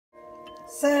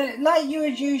So like you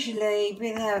would usually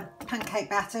with a pancake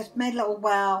batter, made a little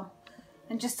well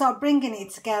and just start bringing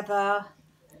it together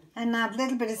and add a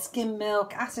little bit of skim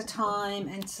milk at a time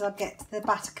until I get to the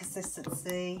batter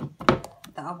consistency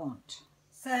that I want.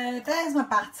 So there's my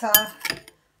batter.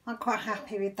 I'm quite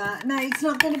happy with that. Now it's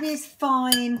not going to be as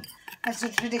fine as a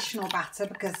traditional batter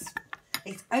because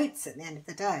it's oats at the end of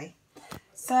the day.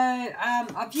 So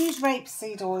I've used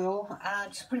rapeseed oil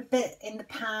and just put a bit in the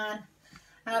pan,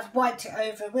 and I've wiped it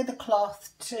over with a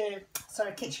cloth to,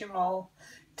 sorry, kitchen roll,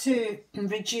 to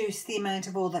reduce the amount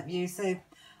of oil that I've used. So I'll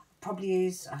probably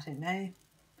use, I don't know,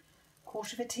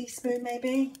 1/4 teaspoon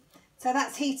maybe. So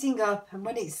that's heating up, and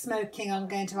when it's smoking I'm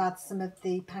going to add some of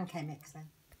the pancake mix in.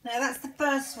 Now that's the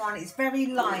first one. It's very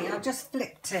light. I've just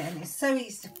flipped it and it's so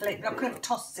easy to flip. I could have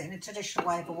tossed it in a traditional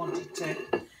way if I wanted to.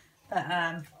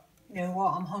 But you know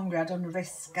what, I'm hungry. I don't want to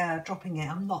risk dropping it.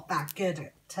 I'm not that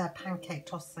good at pancake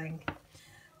tossing.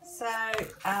 So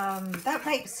that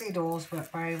rapeseed oil's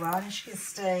worked very well. As you can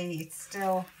see, it's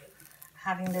still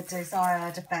having the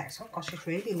desired effect. Oh gosh, it's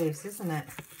really loose, isn't it?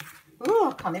 Oh,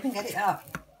 I can't even get it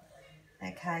up.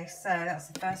 Okay, so that's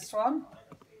the first one.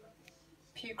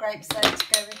 A few grapes there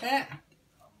to go with it.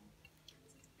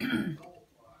 I'm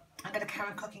going to carry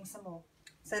on cooking some more.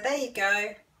 So there you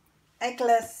go.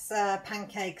 Eggless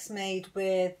pancakes made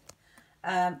with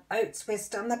oats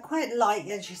wisdom. They're quite light,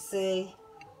 as you see.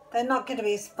 They're not going to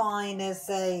be as fine as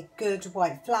a good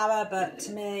white flour, but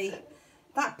to me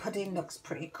that pudding looks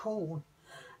pretty cool.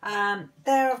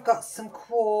 There I've got some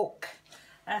quark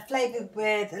flavoured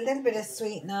with a little bit of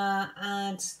sweetener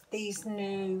and these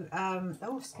new,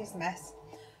 oh excuse the mess,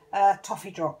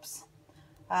 toffee drops.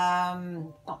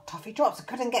 Not toffee drops, I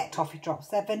couldn't get toffee drops.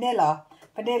 They're vanilla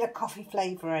coffee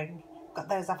flavouring. Got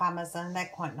those off Amazon,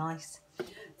 they're quite nice.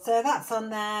 So that's on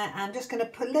there. I'm just going to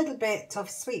put a little bit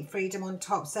of Sweet Freedom on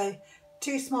top. So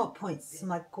 2 small points to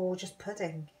my gorgeous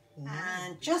pudding.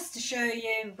 And just to show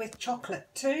you with chocolate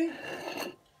too.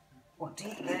 What do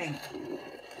you think?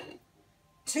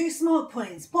 2 small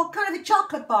points. What kind of a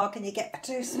chocolate bar can you get for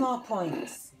 2 small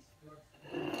points?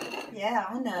 Yeah,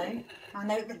 I know. I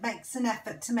know it makes an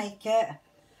effort to make it.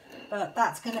 But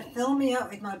that's going to fill me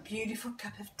up with my beautiful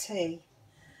cup of tea.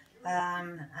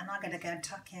 And I'm going to go and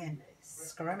tuck in.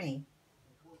 Scrummy.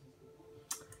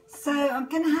 So I'm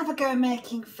going to have a go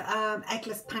making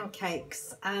eggless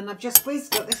pancakes, and I've just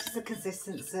whizzed up. This is the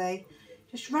consistency.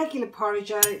 Just regular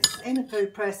porridge oats in a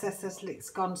food processor till it's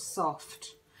gone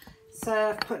soft. So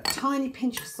I've put a tiny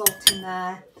pinch of salt in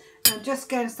there. I'm just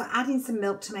going to start adding some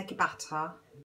milk to make a batter.